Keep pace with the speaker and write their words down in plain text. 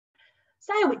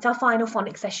So it's our final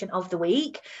phonics session of the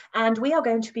week, and we are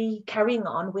going to be carrying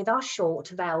on with our short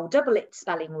vowel doublet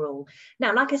spelling rule.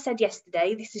 Now, like I said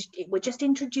yesterday, we're just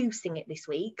introducing it this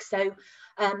week. So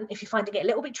if you're finding it a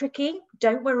little bit tricky,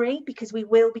 don't worry, because we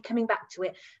will be coming back to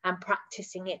it and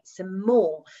practicing it some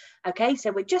more. Okay,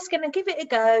 so we're just going to give it a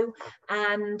go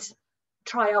and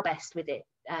try our best with it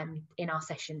in our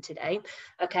session today.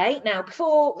 Okay, now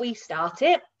before we start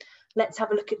it, let's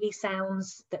have a look at these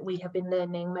sounds that we have been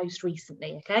learning most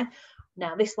recently, okay?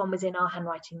 Now, this one was in our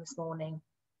handwriting this morning.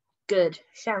 Good.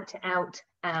 Shout it out.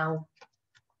 Ow.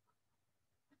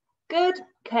 Good.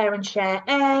 Care and share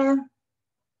air.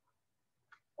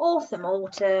 Awesome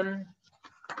autumn.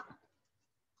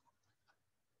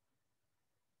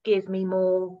 Give me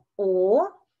more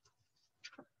or.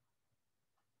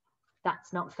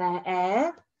 That's not fair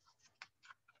air.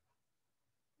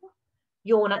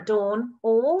 Yawn at dawn,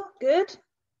 or, good.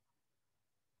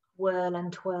 Whirl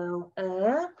and twirl,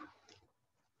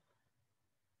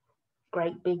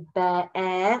 Great big bear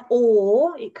air,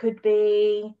 or it could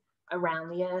be around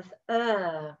the earth,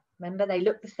 Remember, they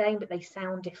look the same, but they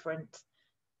sound different.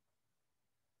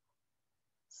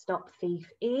 Stop thief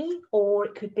e, or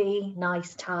it could be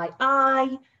nice tie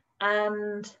I,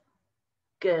 and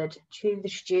good, chew the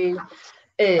stew.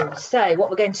 So what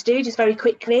we're going to do just very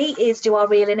quickly is do our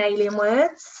real and alien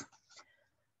words.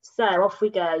 So off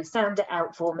we go. Sound it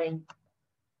out for me.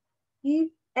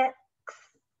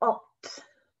 U-X-ot.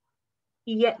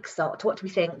 E-X-ot. What do we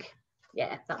think?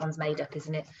 Yeah, that one's made up,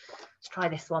 isn't it? Let's try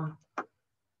this one.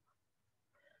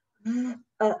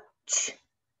 V-Uch.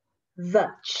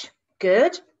 Vuch.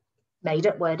 Good. Made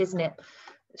up word, isn't it?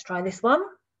 Let's try this one.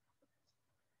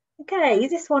 Okay, is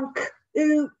this one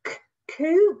k-ook,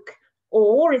 kook?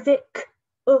 Or is it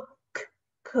k-ook,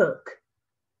 cook?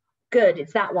 Good,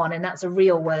 it's that one, and that's a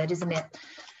real word, isn't it?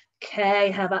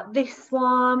 Okay, how about this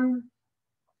one?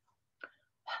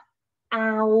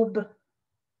 Alb,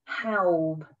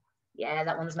 halb. Yeah,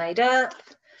 that one's made up.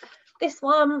 This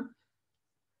one,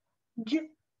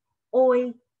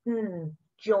 join.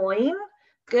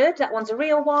 Good, that one's a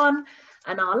real one.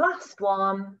 And our last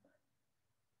one,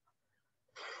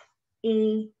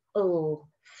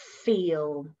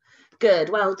 feel. Good,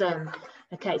 well done.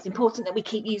 Okay, it's important that we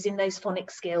keep using those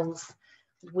phonics skills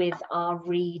with our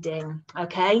reading.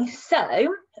 Okay,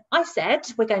 so I said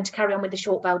we're going to carry on with the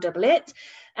short vowel doublet.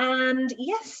 And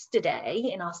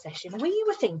yesterday in our session, we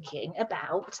were thinking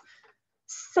about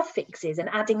suffixes and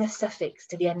adding a suffix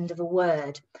to the end of a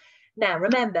word. Now,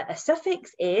 remember, a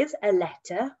suffix is a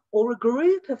letter or a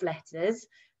group of letters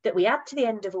that we add to the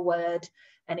end of a word,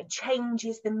 and it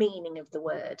changes the meaning of the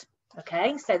word.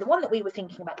 Okay, so the one that we were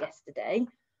thinking about yesterday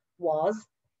was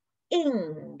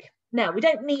ing. Now, we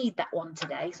don't need that one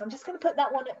today, so I'm just going to put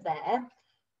that one up there.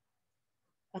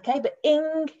 Okay, but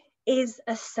ing is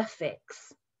a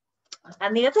suffix.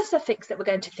 And the other suffix that we're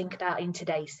going to think about in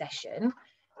today's session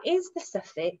is the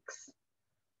suffix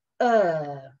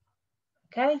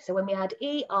Okay, so when we add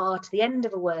er to the end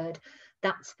of a word,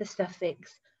 that's the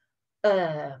suffix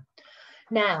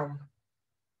Now,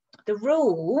 the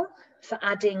rule for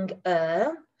adding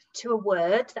to a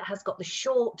word that has got the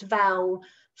short vowel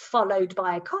followed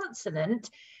by a consonant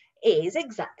is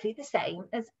exactly the same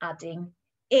as adding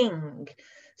ing.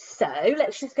 So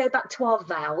let's just go back to our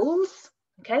vowels.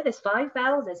 Okay, there's 5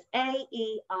 vowels. There's A,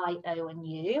 E, I, O, and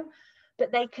U,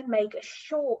 but they can make a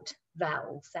short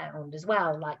vowel sound as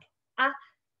well, like a,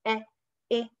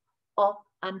 I, O,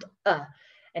 and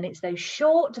And it's those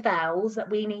short vowels that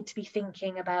we need to be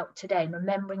thinking about today, and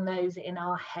remembering those in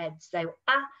our heads. So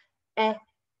a,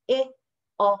 I,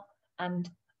 O, and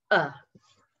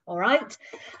All right.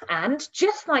 And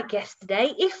just like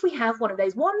yesterday, if we have one of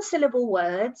those one-syllable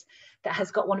words that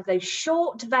has got one of those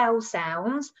short vowel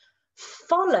sounds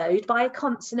followed by a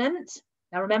consonant.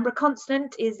 Now remember, a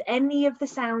consonant is any of the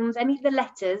sounds, any of the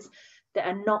letters that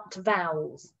are not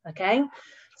vowels. Okay.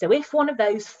 So if one of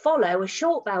those follow a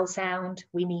short vowel sound,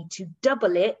 we need to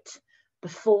double it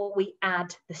before we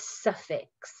add the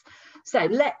suffix. So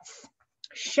let's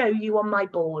show you on my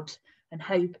board and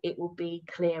hope it will be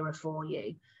clearer for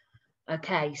you.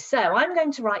 Okay, so I'm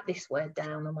going to write this word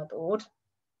down on my board.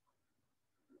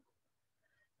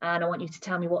 And I want you to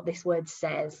tell me what this word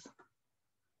says.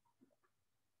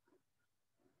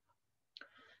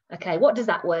 Okay, what does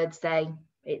that word say?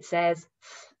 It says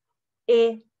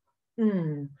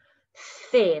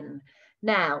thin.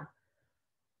 Now,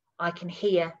 I can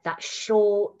hear that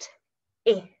short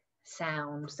I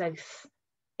sound. So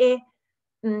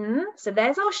so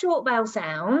there's our short vowel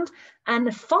sound,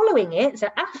 and following it, so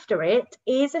after it,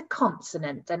 is a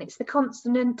consonant, and it's the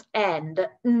consonant N,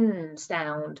 the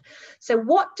sound. So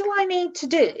what do I need to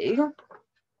do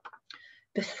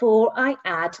before I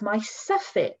add my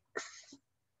suffix.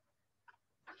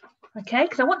 Okay,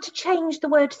 because I want to change the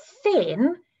word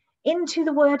thin into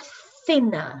the word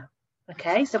thinner.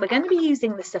 Okay, so we're going to be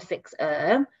using the suffix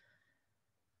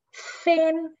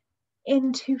thin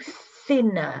into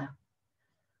thinner.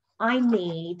 I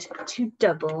need to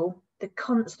double the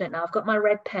consonant. Now I've got my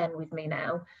red pen with me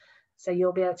now, so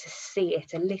you'll be able to see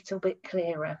it a little bit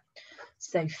clearer.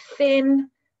 So thin,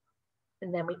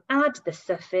 and then we add the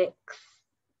suffix.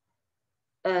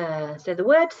 So the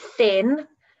word thin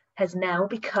has now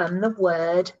become the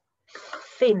word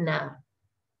thinner.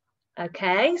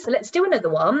 Okay, so let's do another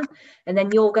one, and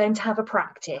then you're going to have a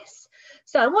practice.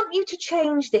 So I want you to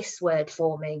change this word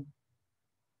for me.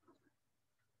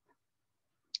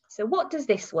 So what does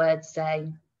this word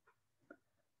say?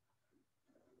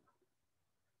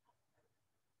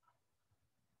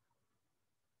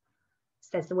 It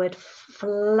says the word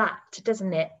flat,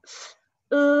 doesn't it?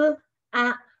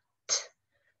 At.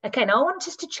 Okay, now I want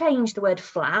us to change the word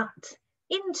flat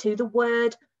into the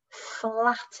word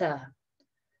flatter.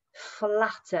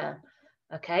 Flatter.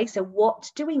 Okay, so what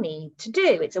do we need to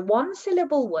do? It's a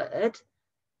one-syllable word.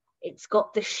 It's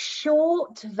got the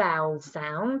short vowel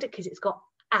sound because it's got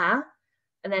a,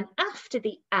 and then after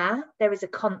the a, there is a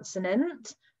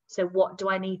consonant. So what do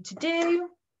I need to do?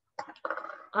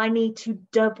 I need to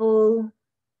double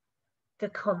the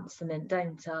consonant,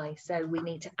 don't I? So we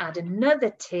need to add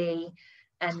another T,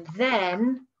 and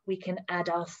then we can add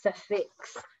our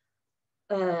suffix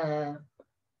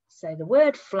So the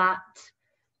word flat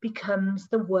becomes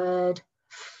the word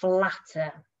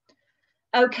flatter.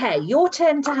 Okay, your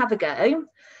turn to have a go.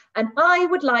 And I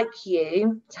would like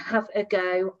you to have a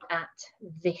go at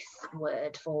this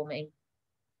word for me.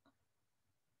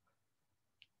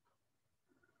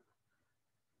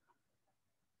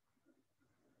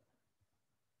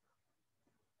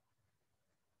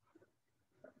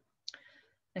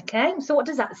 Okay, so what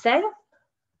does that say? It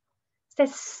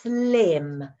says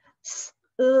slim.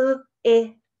 But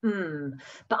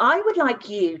I would like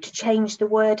you to change the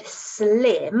word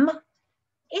slim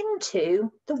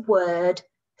into the word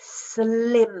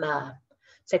slimmer.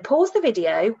 So pause the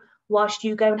video whilst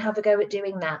you go and have a go at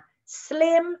doing that.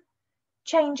 Slim,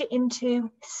 change it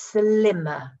into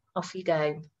slimmer. Off you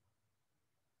go.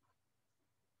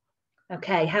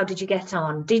 Okay, how did you get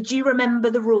on? Did you remember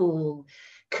the rule?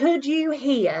 Could you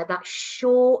hear that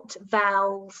short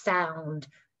vowel sound?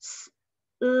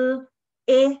 So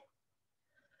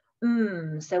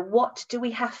what do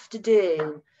we have to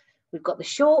do? We've got the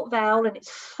short vowel and it's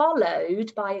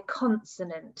followed by a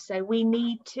consonant. So we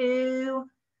need to,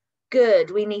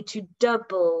 we need to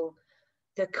double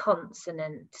the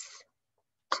consonants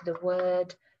to the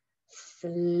word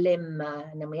slimmer.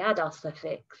 And then we add our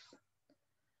suffix.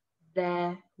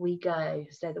 There we go.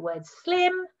 So the word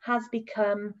slim has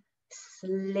become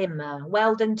slimmer.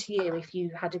 Well done to you if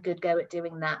you had a good go at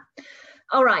doing that.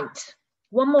 All right,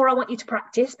 one more I want you to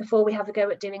practice before we have a go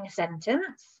at doing a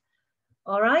sentence.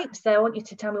 All right, so I want you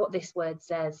to tell me what this word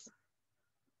says.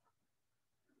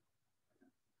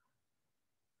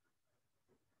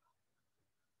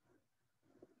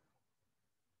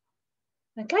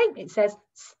 Okay, it says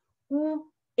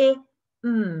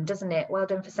doesn't it? Well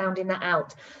done for sounding that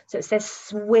out. So it says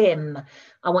swim.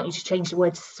 I want you to change the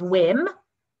word swim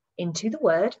into the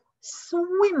word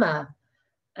swimmer.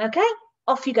 Okay,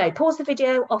 off you go. Pause the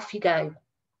video, off you go.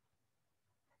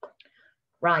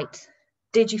 Right,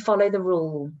 did you follow the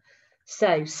rule?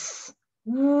 So, so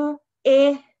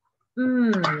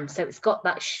it's got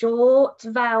that short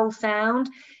vowel sound.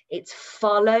 It's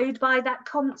followed by that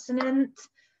consonant.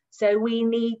 So we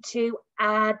need to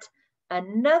add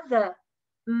another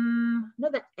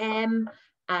M,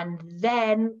 and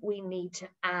then we need to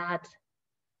add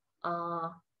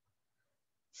our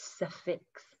suffix.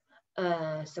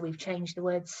 So we've changed the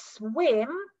word swim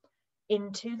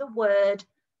into the word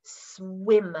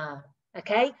swimmer.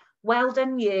 Okay, well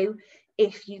done you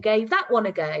if you gave that one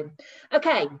a go.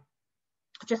 Okay,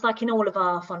 just like in all of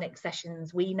our phonics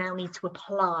sessions, we now need to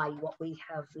apply what we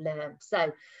have learned.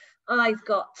 So I've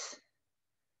got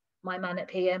my man up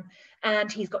here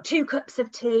and he's got 2 cups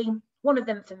of tea. One of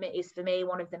them is for me,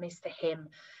 one of them is for him.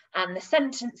 And the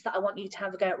sentence that I want you to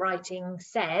have a go at writing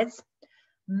says,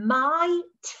 my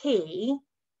tea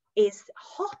is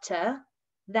hotter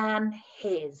than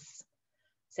his.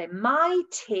 So my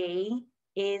tea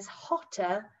is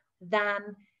hotter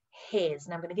than his.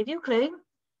 Now I'm going to give you a clue.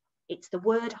 It's the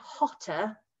word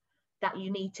hotter that you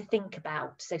need to think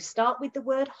about. So start with the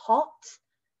word hot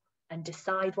and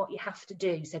decide what you have to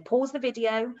do. So pause the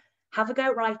video, have a go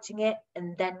at writing it,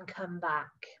 and then come back.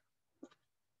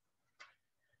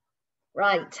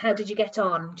 Right, how did you get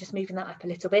on? Just moving that up a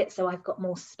little bit so I've got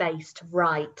more space to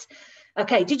write.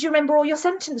 Okay, did you remember all your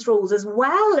sentence rules as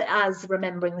well as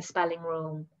remembering the spelling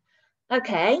rule?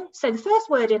 Okay, so the first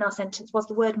word in our sentence was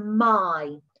the word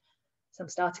my. So I'm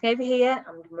starting over here,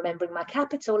 I'm remembering my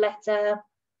capital letter.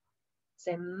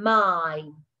 So my.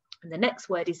 And the next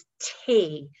word is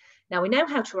tea. Now we know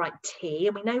how to write tea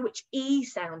and we know which E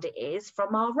sound it is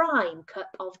from our rhyme,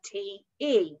 cup of tea,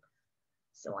 E.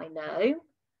 So I know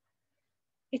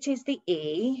it is the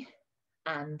E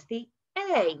and the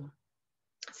A.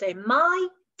 So my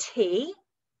tea,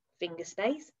 finger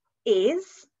space,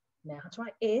 is, now how to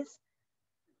write is.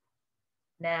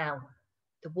 Now,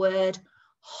 the word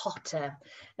hotter.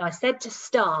 Now I said to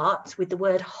start with the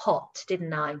word hot,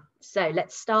 didn't I? So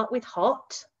let's start with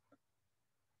hot.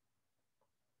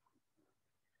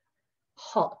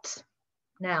 Hot.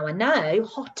 Now I know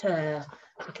hotter.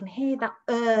 I can hear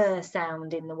that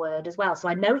sound in the word as well. So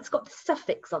I know it's got the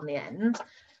suffix on the end.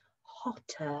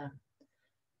 Hotter.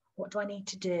 What do I need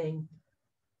to do?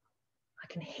 I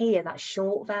can hear that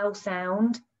short vowel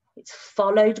sound. It's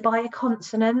followed by a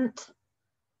consonant.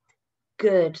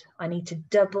 Good. I need to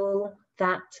double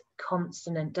that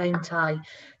consonant, don't I?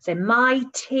 So my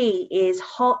tea is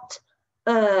hotter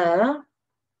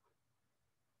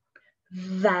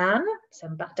than, so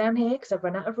I'm back down here because I've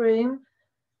run out of room,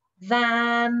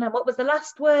 than, and what was the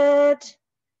last word?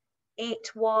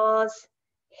 It was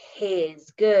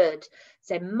his. Good.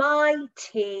 So my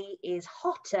tea is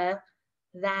hotter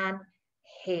than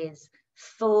his.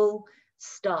 Full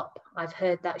stop. I've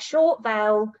heard that short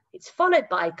vowel. It's followed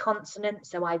by a consonant.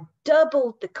 So I've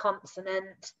doubled the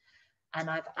consonant and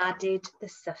I've added the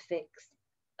suffix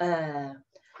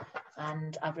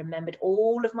and I've remembered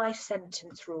all of my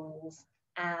sentence rules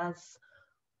as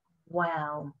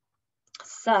well.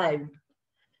 So,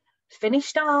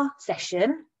 finished our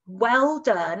session. Well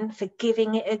done for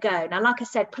giving it a go. Now, like I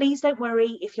said, please don't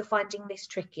worry if you're finding this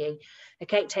tricky.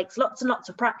 Okay, it takes lots and lots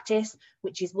of practice,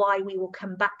 which is why we will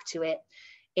come back to it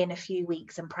in a few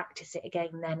weeks and practice it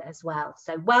again then as well.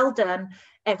 So well done,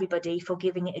 everybody, for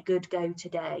giving it a good go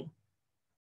today.